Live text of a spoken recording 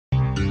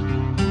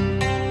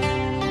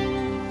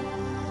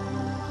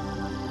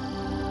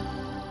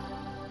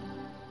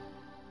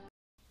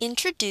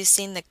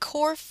Introducing the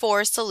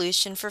Core4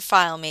 solution for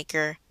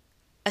FileMaker,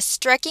 a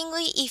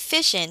strikingly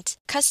efficient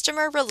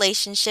customer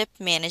relationship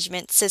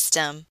management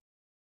system.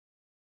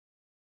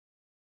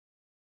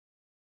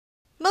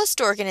 Most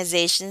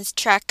organizations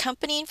track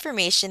company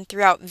information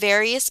throughout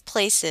various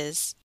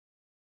places.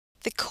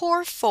 The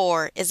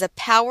Core4 is a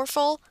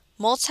powerful,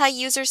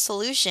 multi-user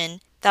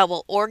solution that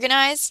will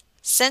organize,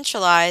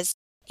 centralize,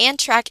 and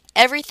track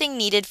everything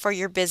needed for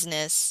your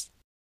business.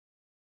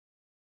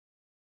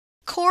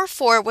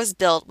 Core4 was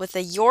built with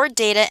a Your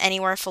Data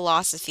Anywhere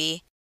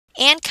philosophy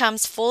and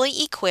comes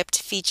fully equipped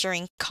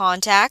featuring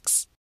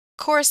contacts,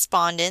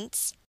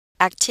 correspondence,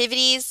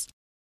 activities,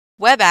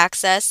 web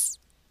access,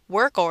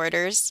 work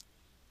orders,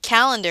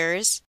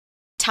 calendars,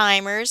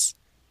 timers,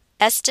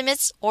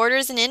 estimates,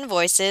 orders and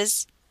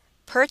invoices,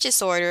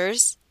 purchase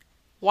orders,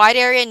 wide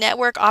area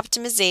network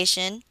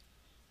optimization,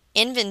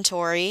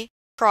 inventory,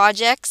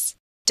 projects,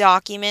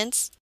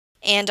 documents,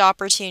 and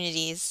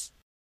opportunities.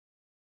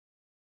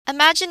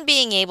 Imagine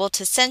being able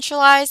to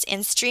centralize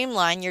and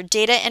streamline your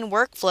data and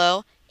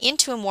workflow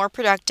into a more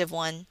productive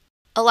one,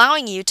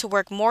 allowing you to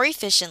work more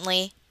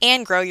efficiently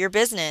and grow your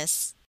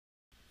business.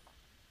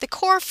 The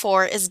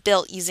Core4 is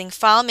built using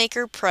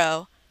FileMaker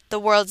Pro, the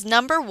world's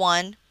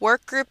 #1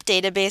 workgroup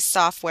database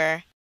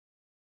software.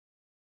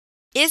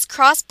 Is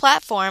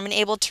cross-platform and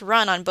able to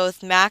run on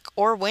both Mac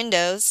or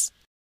Windows.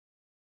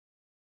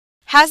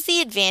 Has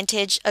the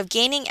advantage of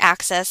gaining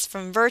access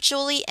from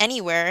virtually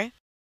anywhere.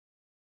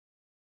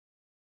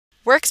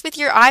 Works with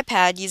your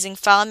iPad using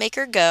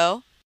FileMaker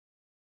Go.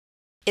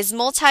 Is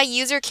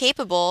multi-user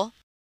capable.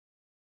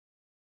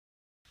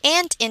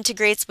 And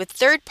integrates with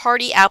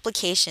third-party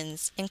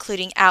applications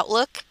including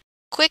Outlook,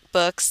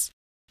 QuickBooks,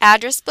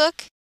 Address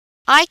Book,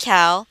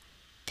 iCal,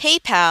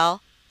 PayPal,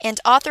 and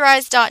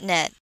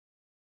Authorize.net.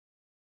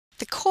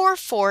 The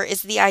Core4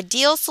 is the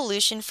ideal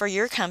solution for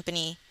your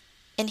company,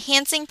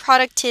 enhancing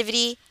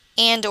productivity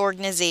and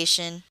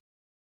organization.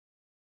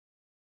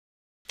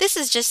 This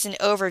is just an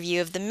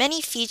overview of the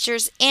many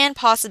features and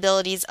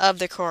possibilities of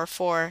the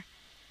Core4.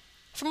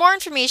 For more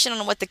information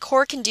on what the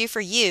Core can do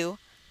for you,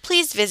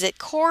 please visit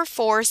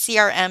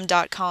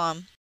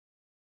Core4CRM.com.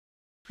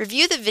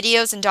 Review the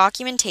videos and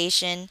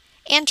documentation,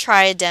 and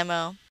try a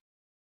demo.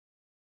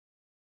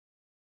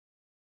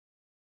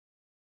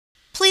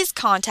 Please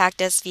contact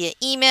us via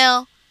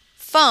email,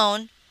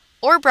 phone,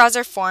 or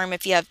browser forum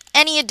if you have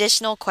any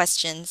additional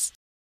questions.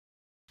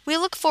 We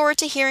look forward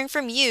to hearing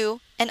from you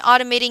and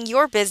automating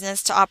your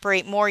business to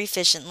operate more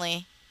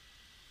efficiently.